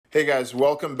Hey guys,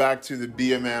 welcome back to the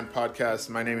Be a Man podcast.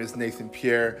 My name is Nathan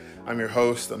Pierre. I'm your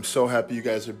host. I'm so happy you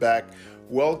guys are back.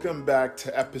 Welcome back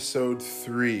to episode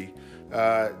 3.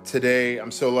 Today, I'm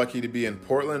so lucky to be in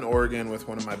Portland, Oregon with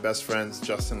one of my best friends,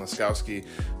 Justin Laskowski.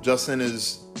 Justin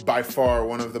is by far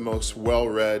one of the most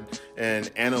well-read and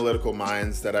analytical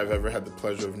minds that I've ever had the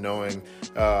pleasure of knowing.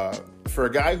 For a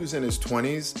guy who's in his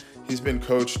 20s, he's been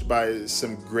coached by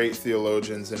some great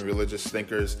theologians and religious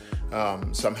thinkers,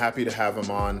 so I'm happy to have him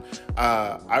on.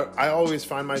 I always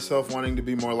find myself wanting to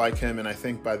be more like him, and I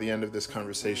think by the end of this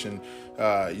conversation,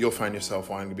 you'll find yourself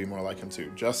wanting to be more like him too.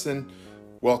 Justin,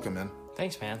 welcome, man.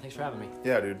 Thanks, man. Thanks for having me.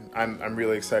 Yeah, dude. I'm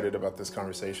really excited about this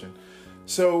conversation.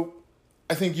 So,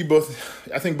 I think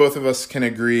both of us can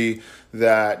agree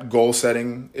that goal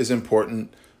setting is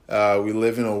important. We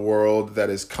live in a world that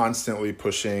is constantly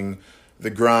pushing the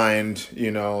grind,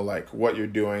 like what you're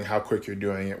doing, how quick you're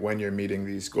doing it, when you're meeting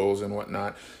these goals and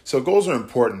whatnot. So goals are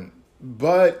important,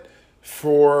 but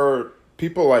for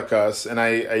people like us, and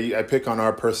I pick on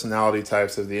our personality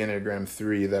types of the Enneagram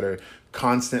 3 that are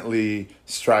constantly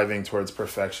striving towards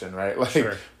perfection, right? Like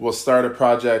Sure. We'll start a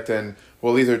project and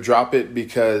we'll either drop it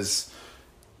because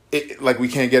we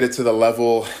can't get it to the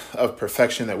level of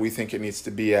perfection that we think it needs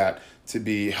to be at to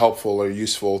be helpful or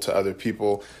useful to other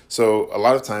people. So a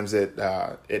lot of times it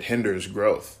hinders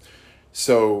growth.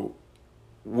 So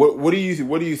what do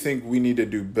you think we need to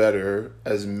do better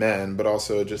as men, but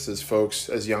also just as folks,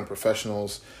 as young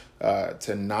professionals,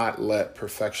 to not let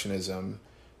perfectionism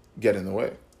get in the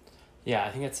way? Yeah,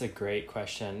 I think that's a great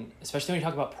question, especially when you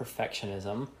talk about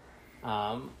perfectionism.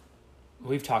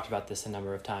 We've talked about this a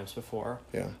number of times before.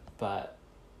 Yeah. But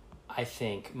I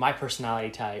think my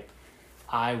personality type,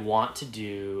 I want to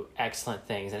do excellent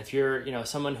things. And if you're,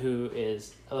 someone who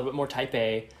is a little bit more type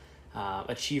A,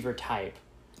 achiever type,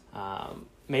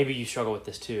 maybe you struggle with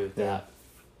this too, that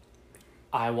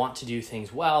I want to do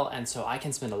things well. And so I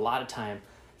can spend a lot of time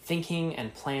thinking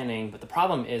and planning. But the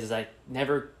problem is I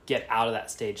never get out of that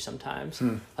stage sometimes.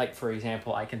 Like, for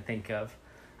example, I can think of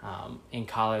in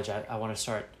college, I want to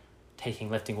start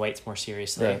taking lifting weights more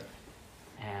seriously. Right.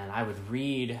 And I would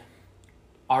read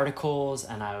articles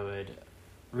and I would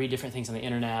read different things on the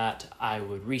internet. I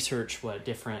would research what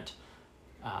different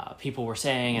people were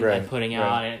saying and putting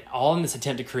out, and all in this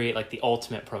attempt to create like the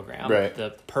ultimate program,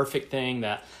 the perfect thing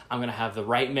that I'm going to have the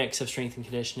right mix of strength and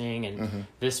conditioning and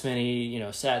this many,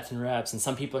 sets and reps. And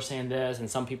some people are saying this and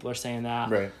some people are saying that.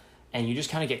 Right. And you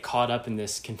just kind of get caught up in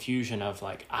this confusion of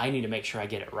like, I need to make sure I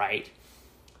get it right,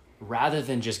 rather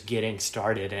than just getting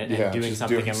started and doing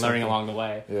something and learning along the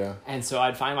way. Yeah. And so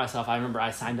I'd find myself, I remember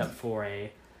I signed up for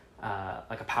a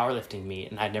powerlifting meet,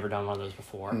 and I'd never done one of those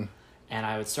before. And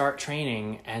I would start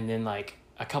training, and then like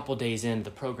a couple days into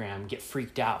the program, get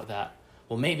freaked out that,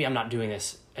 well, maybe I'm not doing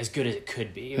this as good as it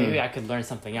could be. Maybe I could learn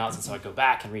something else. And so I'd go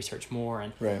back and research more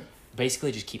and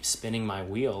basically just keep spinning my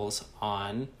wheels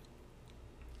on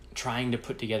trying to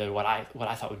put together what I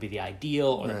thought would be the ideal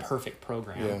or the perfect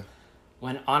program. Yeah.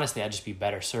 When honestly, I'd just be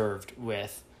better served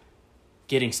with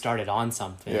getting started on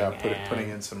something. Yeah,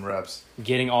 putting in some reps.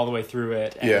 Getting all the way through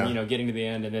it and, getting to the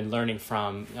end and then learning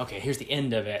from, okay, here's the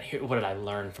end of it. What did I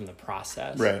learn from the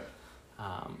process? Right.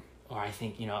 Or I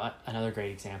think, another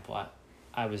great example,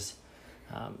 I was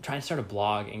trying to start a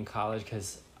blog in college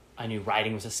because I knew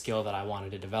writing was a skill that I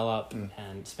wanted to develop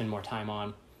and spend more time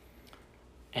on.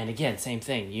 And again, same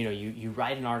thing, you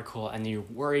write an article and you're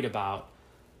worried about,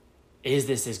 is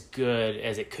this as good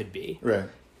as it could be? Right.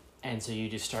 And so you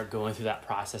just start going through that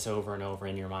process over and over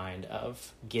in your mind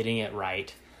of getting it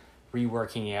right,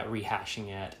 reworking it, rehashing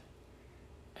it.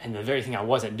 And the very thing I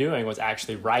wasn't doing was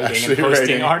actually writing and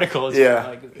posting articles.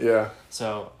 Yeah.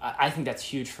 So I think that's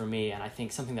huge for me. And I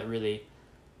think something that really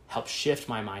helped shift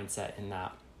my mindset in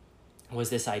that was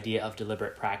this idea of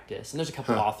deliberate practice. And there's a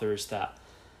couple authors that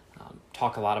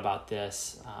talk a lot about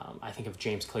this. I think of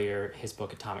James Clear, his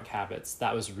book Atomic Habits.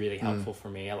 That was really helpful for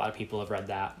me. A lot of people have read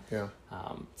that. Yeah.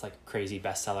 It's like a crazy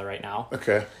bestseller right now.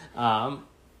 Okay.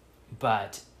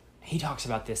 But he talks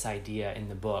about this idea in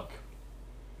the book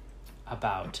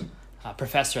about a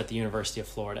professor at the University of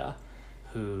Florida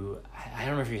who, I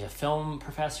don't remember if he was a film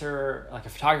professor, like a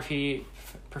photography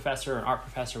professor, or an art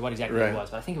professor, what exactly it was,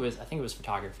 but I think it was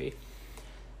photography.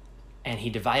 And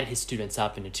he divided his students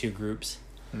up into 2 groups.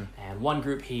 And one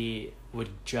group he would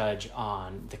judge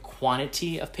on the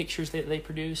quantity of pictures that they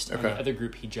produced, and the other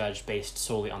group he judged based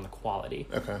solely on the quality.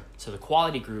 Okay. So the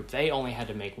quality group, they only had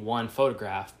to make 1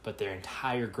 photograph, but their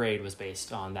entire grade was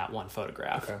based on that 1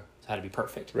 photograph. Okay. So it had to be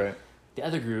perfect. Right. The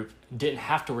other group didn't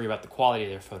have to worry about the quality of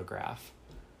their photograph.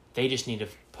 They just need to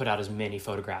put out as many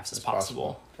photographs as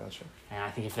possible. Gotcha. And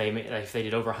I think if they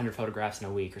did over 100 photographs in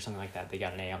a week or something like that, they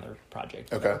got an A on their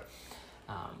project. Okay.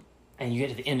 And you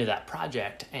get to the end of that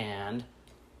project, and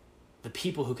the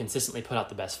people who consistently put out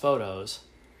the best photos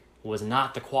was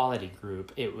not the quality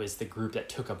group. It was the group that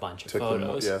took a bunch of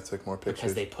photos. Took more pictures.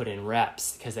 Because they put in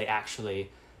reps, because they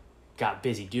actually got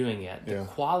busy doing it. The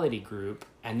quality group,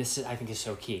 and this is, I think, is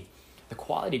so key. The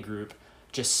quality group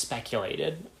just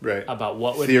speculated about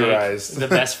what would make the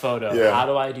best photo. How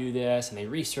do I do this? And they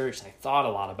researched, and they thought a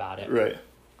lot about it. Right.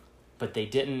 But they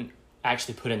didn't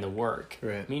actually put in the work.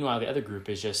 Right. Meanwhile, the other group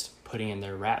is just putting in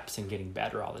their reps and getting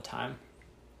better all the time.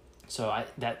 So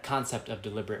that concept of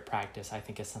deliberate practice, I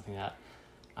think, is something that,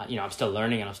 I'm still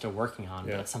learning and I'm still working on,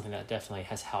 but it's something that definitely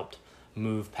has helped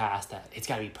move past that it's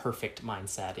got to be perfect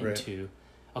mindset into,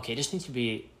 okay, it just needs to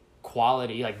be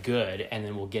quality, like good, and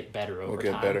then we'll get better over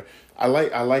time. We'll get better. I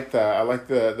like that. I like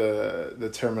the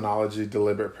terminology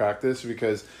deliberate practice,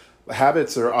 because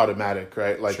habits are automatic,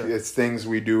 right? Like it's things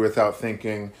we do without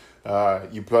thinking.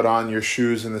 You put on your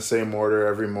shoes in the same order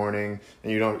every morning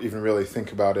and you don't even really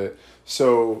think about it.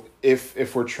 So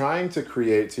if we're trying to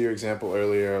create, to your example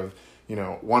earlier of,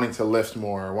 wanting to lift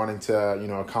more, wanting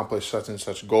to, accomplish such and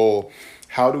such goal,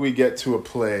 how do we get to a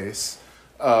place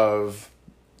of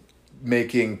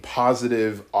making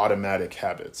positive automatic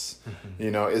habits?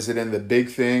 Mm-hmm. Is it in the big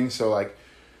thing? So like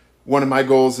one of my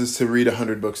goals is to read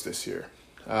 100 books this year.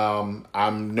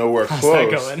 I'm nowhere close.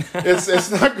 How's that going?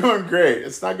 It's not going great.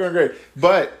 It's not going great.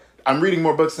 But I'm reading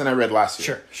more books than I read last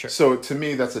year. Sure. So to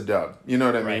me, that's a dub. You know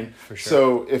what I mean? For sure.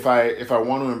 So if I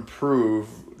want to improve,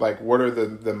 like, what are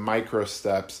the micro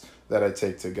steps that I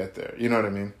take to get there? You know what I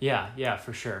mean? Yeah,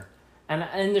 for sure. And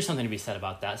there's something to be said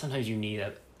about that. Sometimes you need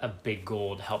a big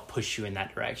goal to help push you in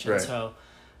that direction. Right. So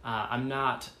I'm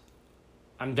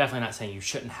definitely not saying you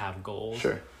shouldn't have goals.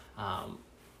 Sure.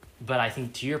 But I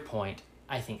think, to your point,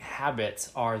 I think habits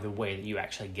are the way that you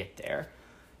actually get there.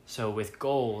 So with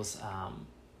goals,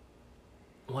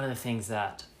 one of the things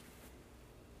that,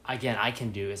 again, I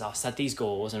can do is I'll set these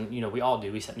goals, and we all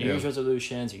do. We set New Year's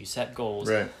resolutions, or you set goals.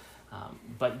 Right.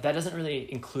 But that doesn't really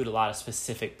include a lot of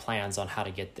specific plans on how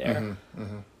to get there. Mm-hmm.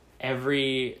 Mm-hmm.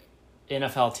 Every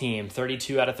NFL team,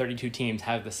 32 out of 32 teams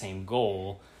have the same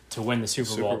goal to win the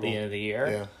Super Bowl at the end of the year.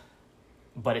 Yeah.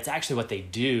 But it's actually what they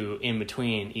do in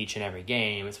between each and every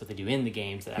game. It's what they do in the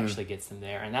games that actually gets them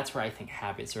there. And that's where I think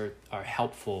habits are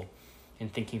helpful in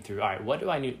thinking through, all right, what do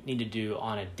I need to do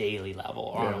on a daily level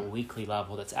or on a weekly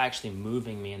level that's actually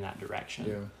moving me in that direction?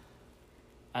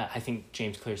 Yeah. I think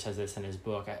James Clear says this in his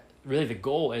book. Really, the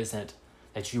goal isn't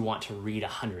that you want to read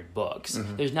 100 books.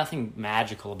 Mm-hmm. There's nothing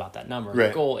magical about that number. Right.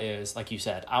 The goal is, like you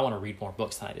said, I want to read more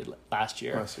books than I did last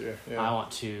year. Yeah. I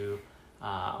want to...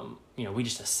 we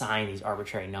just assign these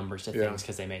arbitrary numbers to things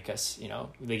because they make us,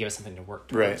 they give us something to work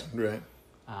towards. Right.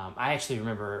 I actually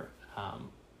remember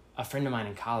a friend of mine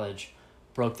in college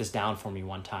broke this down for me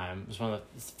one time. It was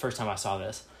the first time I saw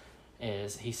this.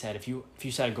 Is he said, if you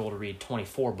set a goal to read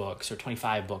 24 books or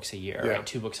 25 books a year, right,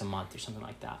 2 books a month or something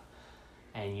like that,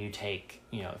 and you take,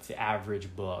 if the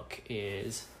average book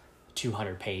is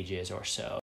 200 pages or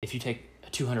so, if you take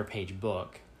a 200-page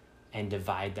book and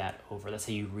divide that over, let's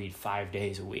say you read 5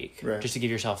 days a week, just to give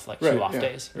yourself like 2 off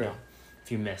days,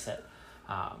 if you miss it.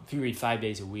 If you read 5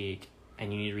 days a week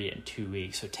and you need to read it in 2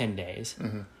 weeks, so 10 days,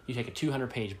 you take a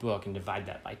 200-page book and divide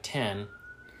that by 10,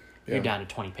 you're down to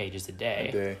 20 pages a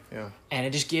day. And it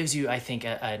just gives you, I think,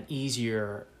 an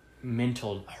easier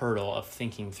mental hurdle of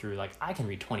thinking through, like, I can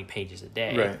read 20 pages a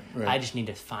day. Right. I just need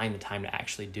to find the time to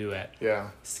actually do it.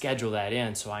 Schedule that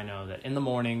in so I know that in the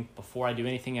morning, before I do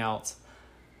anything else,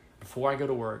 before I go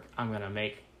to work, I'm going to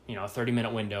make, a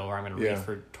 30-minute window where I'm going to read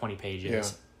for 20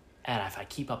 pages. And if I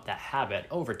keep up that habit,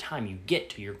 over time you get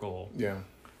to your goal.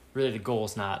 Really, the goal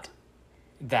is not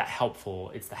that helpful.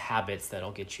 It's the habits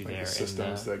that'll get you there. The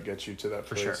systems that get you to that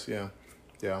place. For sure.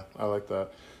 Yeah, I like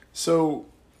that. So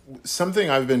something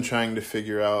I've been trying to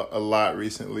figure out a lot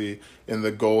recently in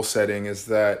the goal setting is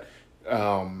that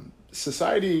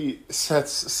society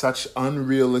sets such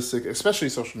unrealistic, especially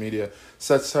social media,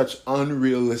 sets such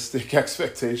unrealistic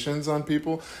expectations on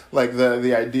people. Like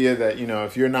the idea that,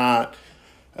 if you're not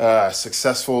a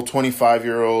successful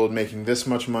 25-year-old making this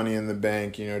much money in the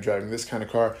bank, driving this kind of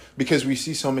car, because we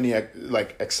see so many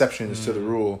exceptions to the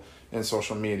rule in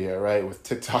social media, right? With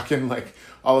TikTok and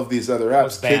all of these other apps.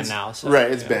 It's banned now. So,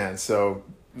 it's banned. So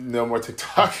no more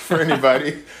TikTok for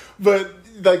anybody.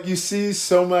 But you see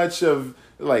so much of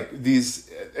these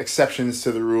exceptions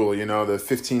to the rule, the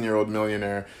 15-year-old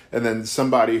millionaire, and then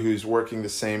somebody who's working the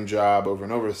same job over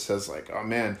and over says oh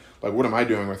man, what am I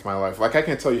doing with my life? I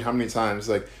can't tell you how many times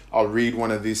I'll read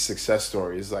one of these success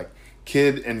stories,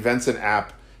 Kid invents an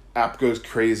app goes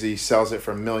crazy, sells it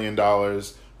for $1 million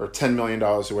or $10 million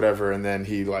or whatever, and then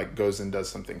he like goes and does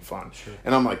something fun. Sure.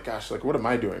 And I'm like, gosh, like what am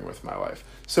I doing with my life?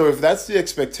 So if that's the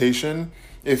expectation,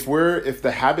 if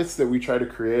the habits that we try to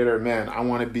create are, man, I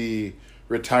want to be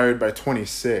retired by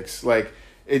 26, like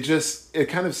it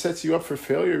kind of sets you up for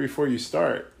failure before you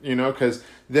start, because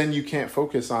then you can't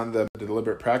focus on the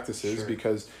deliberate practices. Sure.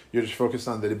 Because you're just focused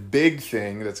on the big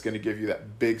thing that's going to give you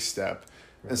that big step,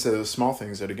 right, instead of the small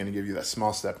things that are going to give you that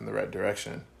small step in the right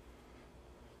direction.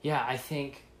 Yeah, I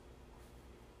think,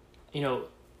 we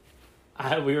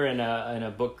were in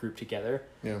a book group together.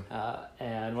 Yeah.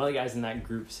 And one of the guys in that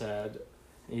group said,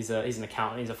 he's an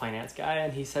accountant, he's a finance guy,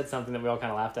 and he said something that we all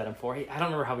kind of laughed at him for. I don't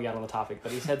remember how we got on the topic,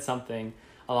 but he said something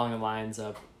along the lines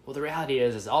of, well, the reality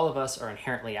is all of us are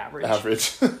inherently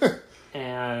average.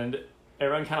 And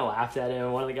everyone kind of laughed at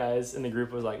him. One of the guys in the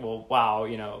group was like, well, wow,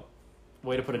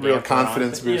 way to put a real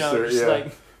confidence on. Booster. Just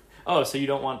like, oh, so you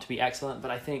don't want to be excellent.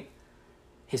 But I think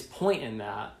his point in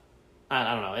that,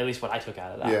 I don't know, at least what I took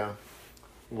out of that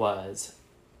was,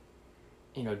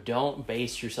 don't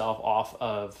base yourself off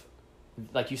of,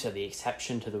 like you said, the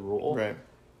exception to the rule. Right.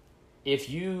 If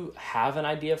you have an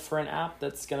idea for an app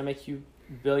that's going to make you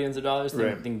billions of dollars,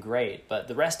 then great. But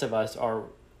the rest of us are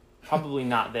probably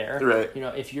not there. Right.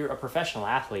 If you're a professional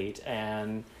athlete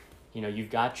and, you've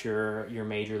got your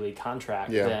major league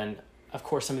contract, then of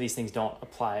course some of these things don't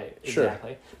apply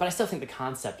exactly. Sure. But I still think the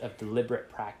concept of deliberate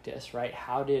practice, right?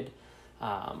 How did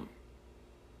that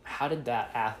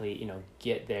athlete,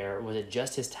 get there? Was it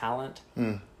just his talent?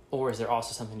 Or is there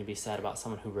also something to be said about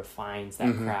someone who refines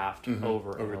that craft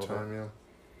over and over? Time, yeah.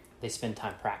 They spend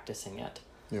time practicing it.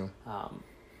 Yeah.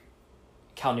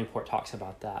 Cal Newport talks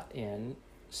about that in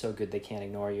So Good They Can't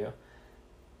Ignore You.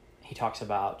 He talks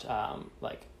about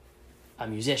like a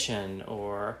musician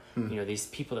or these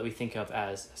people that we think of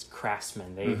as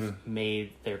craftsmen. They've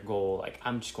made their goal like,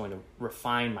 I'm just going to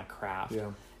refine my craft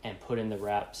and put in the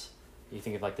reps. You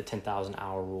think of like the 10,000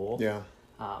 hour rule. Yeah.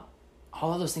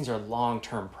 All of those things are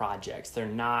long-term projects. They're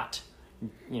not,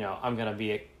 I'm going to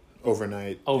be a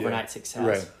overnight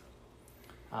success.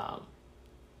 Right.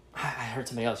 I heard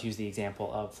somebody else use the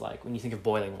example of like when you think of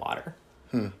boiling water,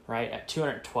 right? At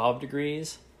 212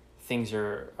 degrees, things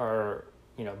are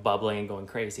bubbling and going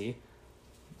crazy,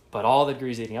 but all the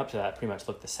degrees leading up to that pretty much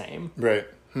look the same. Right.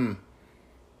 And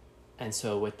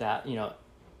so with that,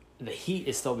 the heat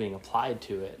is still being applied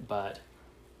to it, but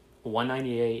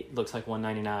 198 looks like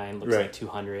 199, looks like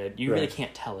 200. You really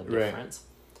can't tell a difference.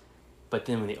 But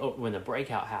then when the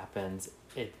breakout happens,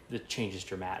 the change is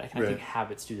dramatic. And I think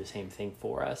habits do the same thing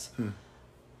for us.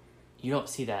 You don't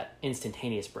see that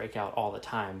instantaneous breakout all the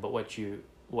time, but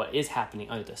what is happening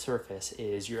under the surface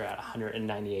is you're at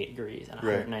 198 degrees and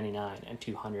 199 and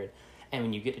 200. And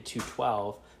when you get to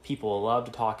 212, people will love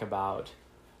to talk about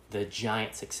the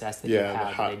giant success that you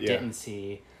had that they didn't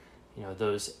see,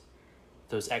 those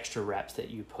extra reps that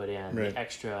you put in, the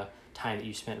extra time that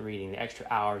you spent reading, the extra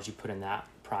hours you put in that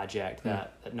project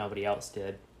that nobody else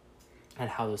did, and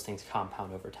how those things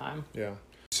compound over time. Yeah.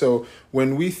 So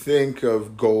when we think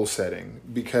of goal setting,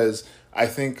 because I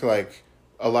think like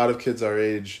a lot of kids our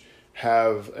age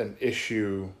have an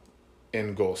issue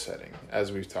in goal setting,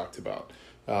 as we've talked about.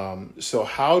 So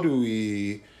how do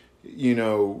we,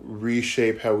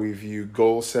 reshape how we view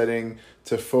goal setting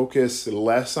to focus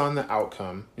less on the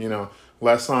outcome,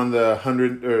 less on the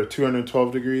 100 or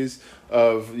 212 degrees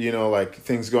of, like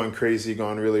things going crazy,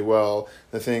 going really well,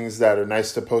 the things that are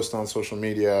nice to post on social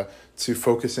media, to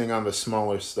focusing on the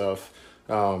smaller stuff,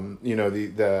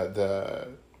 the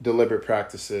deliberate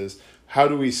practices. How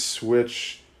do we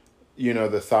switch,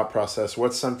 the thought process?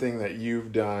 What's something that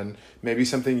you've done, maybe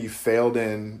something you failed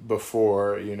in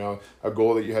before, a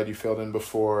goal that you failed in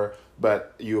before,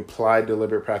 but you applied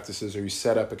deliberate practices or you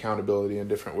set up accountability in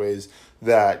different ways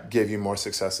that gave you more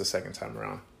success the second time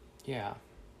around? Yeah.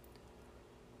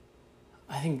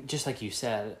 I think just like you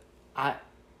said,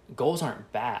 goals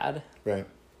aren't bad. Right.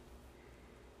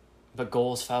 But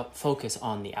goals focus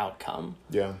on the outcome.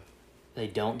 Yeah. They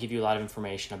don't give you a lot of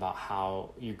information about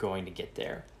how you're going to get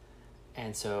there.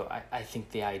 And so I think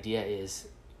the idea is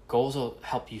goals will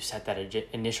help you set that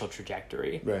initial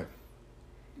trajectory. Right.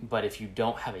 But if you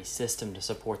don't have a system to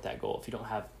support that goal, if you don't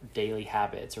have daily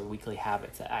habits or weekly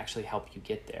habits that actually help you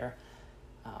get there,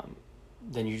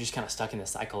 then you're just kind of stuck in the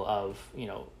cycle of,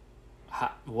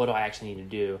 what do I actually need to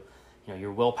do?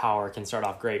 Your willpower can start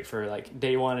off great for like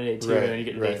day 1 and day 2, and then you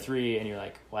get to day 3 and you're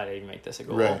like, why did I even make this a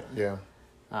goal? Right, yeah.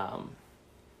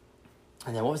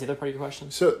 And then what was the other part of your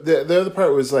question? So the other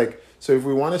part was like, so if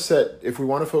we want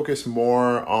to focus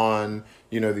more on,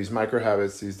 these micro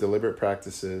habits, these deliberate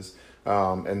practices,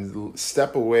 and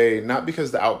step away, not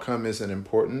because the outcome isn't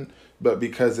important, but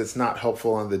because it's not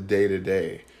helpful on the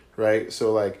day-to-day, right?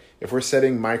 So like if we're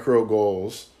setting micro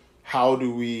goals, how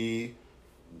do we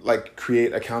like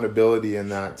create accountability in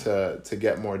that to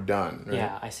get more done, right?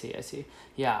 Yeah, I see.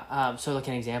 Yeah, so like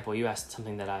an example, you asked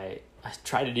something that I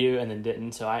tried to do and then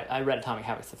didn't. So I read Atomic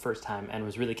Habits the first time and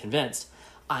was really convinced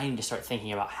I need to start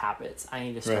thinking about habits. I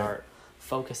need to start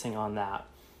focusing on that.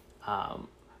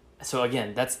 So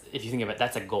again, that's, if you think of it,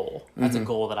 that's a goal. That's a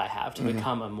goal that I have to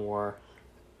become a more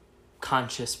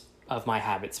conscious of my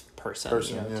habits person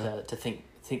to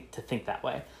think that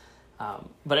way.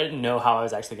 But I didn't know how I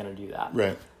was actually going to do that.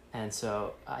 Right. And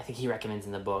so I think he recommends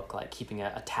in the book, like keeping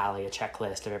a tally, a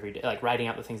checklist of every day, like writing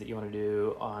out the things that you want to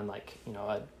do on like,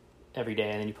 every day,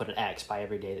 and then you put an X by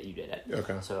every day that you did it.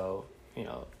 Okay. So,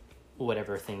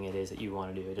 whatever thing it is that you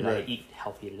want to do. Did I eat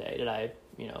healthy today? Did I,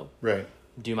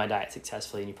 do my diet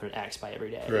successfully? And you put an X by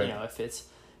every day. Right.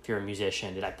 If you're a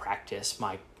musician, did I practice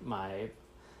my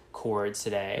chords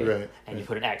today? Right. And you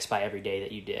put an X by every day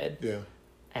that you did. Yeah.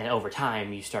 And over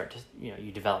time, you start to,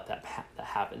 you develop that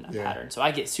habit and that pattern. So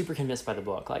I get super convinced by the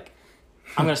book. Like,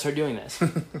 I'm going to start doing this.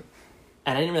 And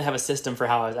I didn't really have a system for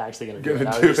how I was actually going to do it.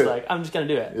 I was just like, I'm just going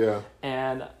to do it. Yeah.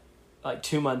 And like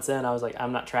 2 months in, I was like,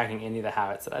 I'm not tracking any of the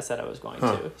habits that I said I was going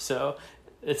to. So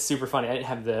it's super funny. I didn't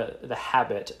have the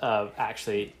habit of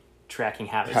actually tracking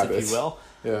habits, if you will.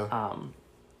 Yeah.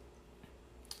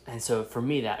 And so for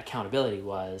me, that accountability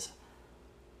was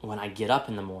when I get up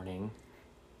in the morning,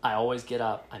 I always get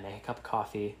up, I make a cup of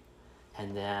coffee,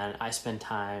 and then I spend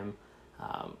time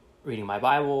reading my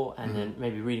Bible and then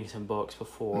maybe reading some books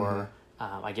before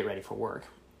I get ready for work.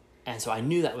 And so I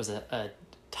knew that was a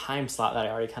time slot that I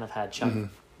already kind of had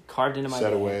carved into my day.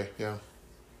 Set away, yeah.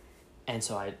 And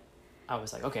so I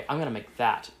was like, okay, I'm going to make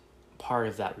that part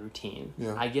of that routine.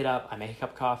 Yeah. I get up, I make a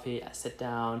cup of coffee, I sit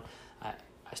down, I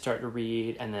start to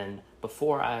read, and then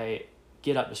before I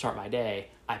get up to start my day,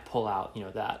 I pull out,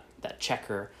 that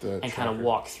checker and kind of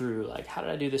walk through, like, how did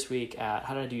I do this week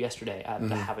how did I do yesterday at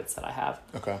the habits that I have?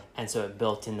 Okay. And so it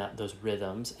built in those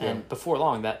rhythms. Yeah. And before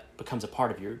long, that becomes a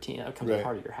part of your routine. That becomes a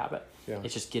part of your habit. Yeah.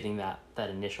 It's just getting that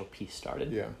initial piece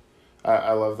started. Yeah.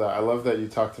 I love that. I love that you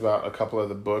talked about a couple of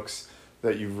the books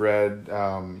that you've read.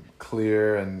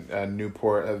 Clear and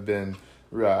Newport have been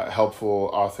helpful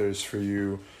authors for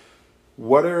you.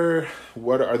 Are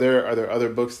there other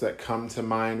books that come to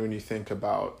mind when you think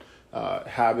about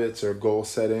habits or goal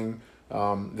setting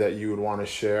that you would want to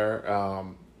share?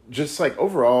 Just like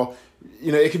overall,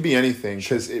 it could be anything,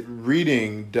 because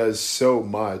reading does so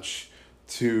much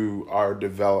to our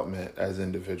development as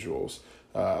individuals.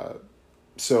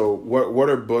 So what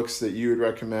are books that you would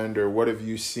recommend, or what have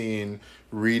you seen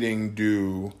reading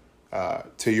do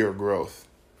to your growth?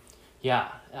 Yeah.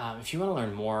 If you want to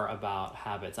learn more about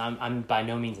habits, I'm by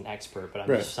no means an expert, but I'm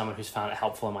just someone who's found it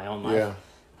helpful in my own life.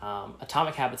 Yeah.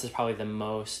 Atomic Habits is probably the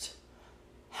most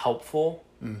helpful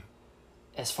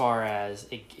as far as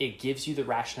it gives you the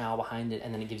rationale behind it,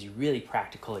 and then it gives you really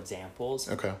practical examples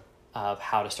of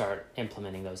how to start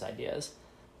implementing those ideas.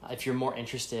 If you're more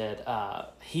interested,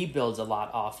 he builds a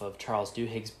lot off of Charles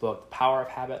Duhigg's book, The Power of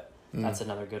Habit. That's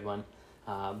another good one,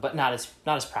 but not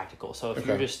as practical. So if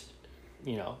you're just,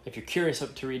 if you're curious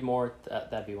to read more,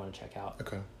 that'd be one to check out.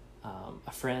 Okay.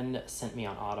 A friend sent me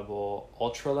on Audible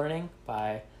Ultra Learning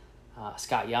by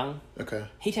Scott Young. Okay.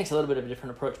 He takes a little bit of a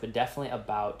different approach, but definitely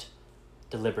about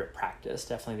deliberate practice.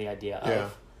 Definitely the idea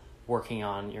of working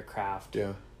on your craft.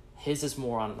 Yeah. His is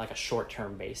more on like a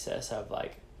short-term basis of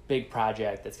like big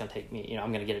project that's going to take me,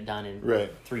 I'm going to get it done in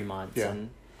 3 months. Yeah.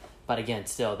 But again,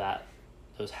 still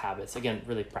those habits, again,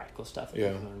 really practical stuff that you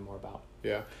can learn more about.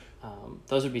 Yeah.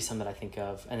 Those would be some that I think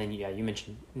of. And then, you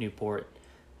mentioned Newport,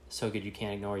 So Good You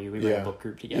Can't Ignore You. We read a book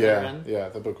group together. Yeah,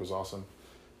 the book was awesome.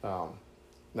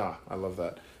 I love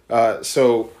that.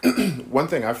 So one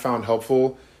thing I found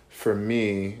helpful for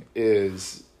me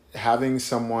is having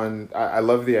someone, I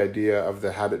love the idea of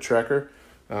the habit tracker,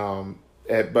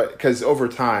 but because over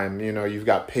time, you've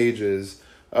got pages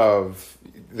of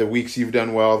the weeks you've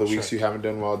done well, the weeks you haven't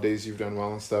done well, days you've done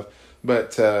well and stuff.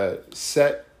 But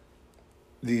set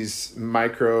these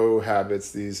micro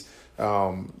habits, these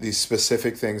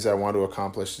specific things I want to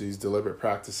accomplish, these deliberate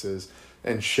practices,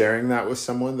 and sharing that with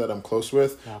someone that I'm close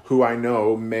with, who I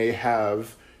know may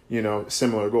have,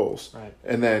 similar goals. Right.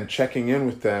 And then checking in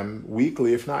with them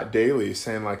weekly, if not daily,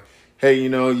 saying like, hey,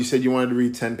 you said you wanted to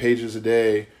read 10 pages a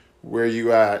day. Where are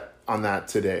you at on that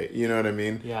today? You know what I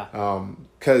mean? Yeah.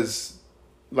 Because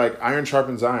like iron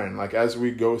sharpens iron. Like as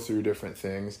we go through different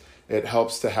things, it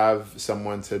helps to have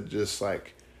someone to just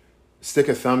like stick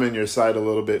a thumb in your side a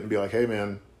little bit and be like, hey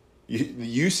man,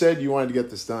 You said you wanted to get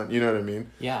this done. You know what I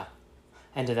mean? Yeah.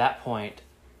 And to that point,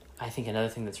 I think another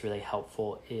thing that's really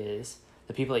helpful is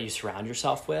the people that you surround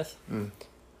yourself with.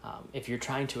 If you're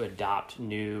trying to adopt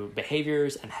new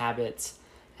behaviors and habits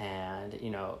and,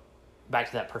 back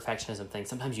to that perfectionism thing,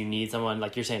 sometimes you need someone,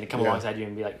 like you're saying, to come alongside you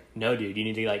and be like, no, dude, you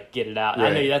need to like get it out.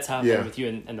 Right. I know that's how I've been with you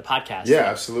in the podcast. Yeah,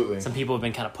 absolutely. Some people have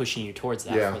been kind of pushing you towards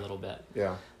that for a little bit.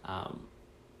 Yeah.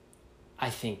 I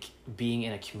think being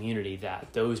in a community that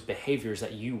those behaviors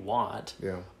that you want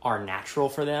are natural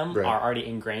for them, are already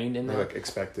ingrained in them. Like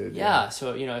expected. Yeah.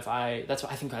 So, I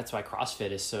think that's why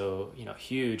CrossFit is so,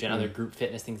 huge, and other group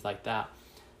fitness, things like that,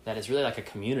 that is really like a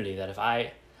community that if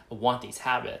I want these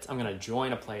habits, I'm going to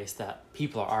join a place that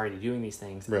people are already doing these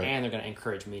things and they're going to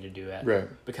encourage me to do it. Right.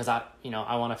 Because I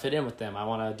want to fit in with them. I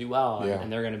want to do well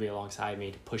and they're going to be alongside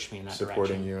me to push me in that direction.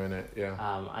 Supporting you in it. Yeah.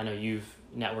 I know you've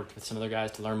networked with some other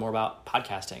guys to learn more about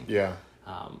podcasting. Yeah.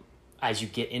 As you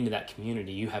get into that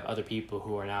community, you have other people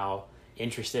who are now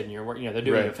interested in your work. They're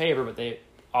doing you a favor, but they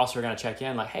also are going to check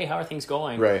in like, hey, how are things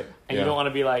going? Right. And you don't want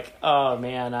to be like, oh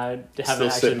man, I haven't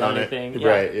actually done anything. Yeah.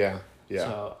 Right. Yeah. Yeah.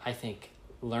 So I think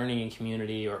learning in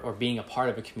community or being a part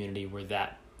of a community where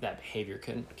that behavior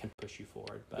can push you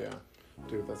forward. But yeah.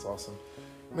 Dude, that's awesome.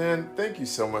 Man, thank you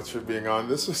so much for being on.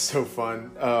 This was so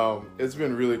fun. It's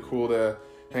been really cool to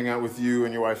hang out with you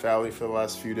and your wife, Allie, for the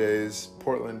last few days.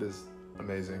 Portland is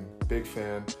amazing. Big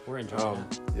fan. We're enjoying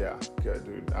it. Yeah, good,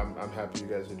 dude. I'm happy you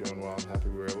guys are doing well. I'm happy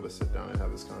we were able to sit down and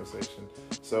have this conversation.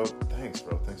 So thanks,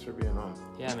 bro. Thanks for being on.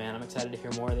 Yeah, man. I'm excited to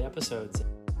hear more of the episodes.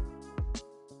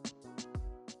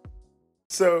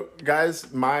 So, guys,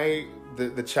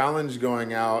 the challenge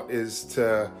going out is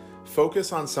to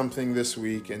focus on something this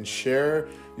week and share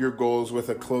your goals with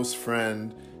a close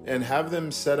friend and have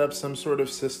them set up some sort of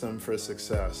system for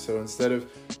success. So instead of,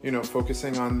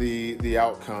 focusing on the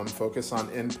outcome, focus on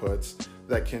inputs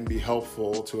that can be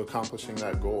helpful to accomplishing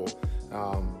that goal.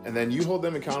 And then you hold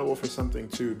them accountable for something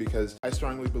too, because I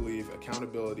strongly believe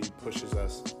accountability pushes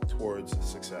us towards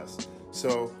success.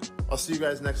 So I'll see you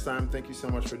guys next time. Thank you so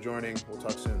much for joining. We'll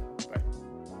talk soon. Bye.